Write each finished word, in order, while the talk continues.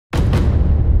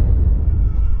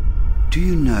Do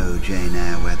you know, Jane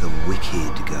Eyre, where the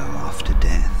wicked go after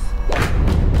death?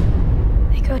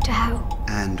 They go to hell.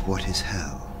 And what is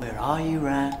hell? Where are you,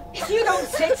 Ran? If you don't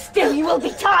sit still, you will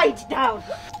be tied down.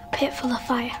 A pit full of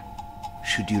fire.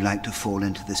 Should you like to fall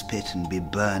into this pit and be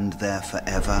burned there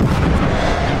forever?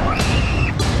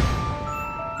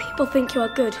 People think you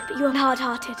are good, but you are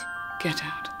hard-hearted. Get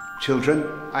out. Children,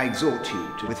 I exhort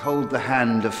you to withhold the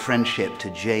hand of friendship to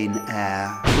Jane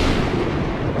Eyre.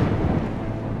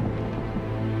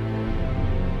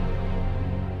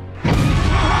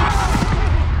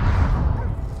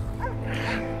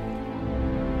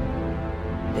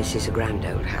 This is a grand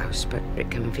old house, but it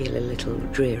can feel a little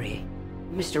dreary.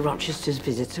 Mr. Rochester's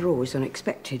visits are always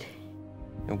unexpected.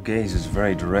 Your gaze is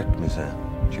very direct, Miss Eyre.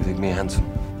 Do you think me handsome?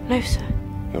 No, sir.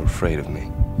 You're afraid of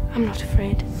me. I'm not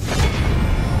afraid.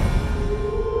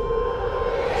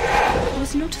 I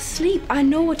was not asleep. I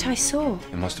know what I saw.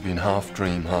 It must have been half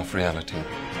dream, half reality.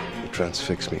 You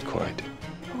transfix me quite.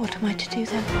 What am I to do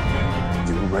then?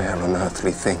 You rare,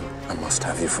 unearthly thing. I must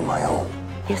have you for my own.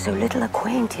 You're so little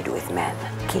acquainted with men.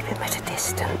 Keep him at a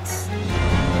distance.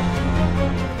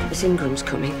 Miss Ingram's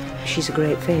coming. She's a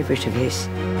great favourite of his.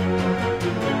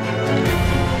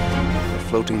 You're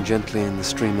floating gently in the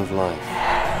stream of life,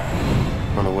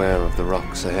 unaware of the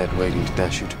rocks ahead waiting to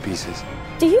dash you to pieces.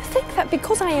 Do you think that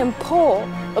because I am poor,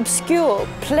 obscure,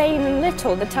 plain and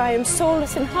little, that I am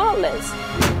soulless and heartless?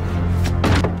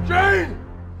 Jane!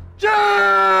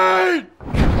 Jane!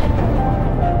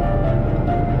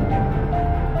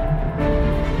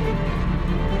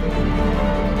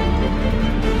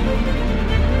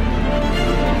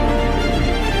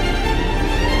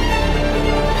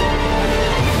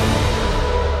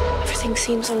 Everything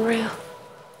seems unreal.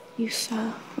 You, sir,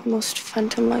 are most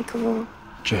phantom-like of all.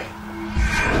 Jane.